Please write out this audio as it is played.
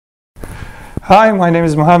Hi, my name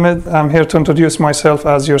is Mohammed. I'm here to introduce myself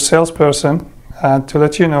as your salesperson and to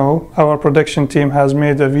let you know our production team has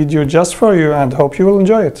made a video just for you and hope you will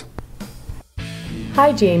enjoy it.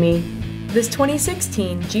 Hi Jamie. This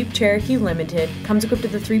 2016 Jeep Cherokee Limited comes equipped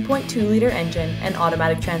with a 3.2-liter engine and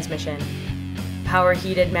automatic transmission, power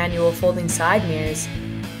heated manual folding side mirrors,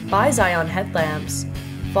 bi-Zion headlamps,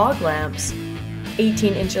 fog lamps,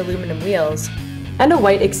 18-inch aluminum wheels, and a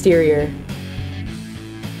white exterior.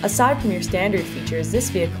 Aside from your standard features, this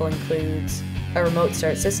vehicle includes a remote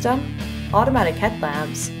start system, automatic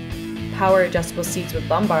headlamps, power adjustable seats with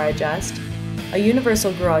lumbar adjust, a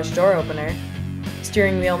universal garage door opener,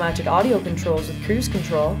 steering wheel mounted audio controls with cruise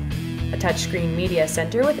control, a touchscreen media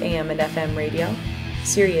center with AM and FM radio,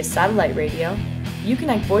 Sirius satellite radio,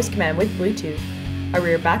 Uconnect voice command with Bluetooth, a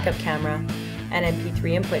rear backup camera, an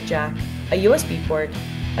MP3 input jack, a USB port,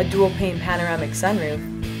 a dual pane panoramic sunroof,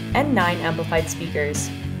 and 9 amplified speakers.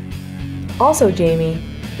 Also Jamie,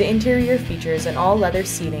 the interior features an all-leather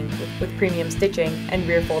seating with premium stitching and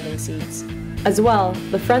rear folding seats. As well,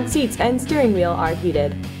 the front seats and steering wheel are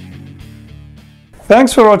heated.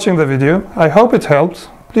 Thanks for watching the video. I hope it helped.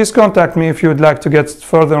 Please contact me if you would like to get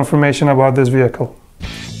further information about this vehicle.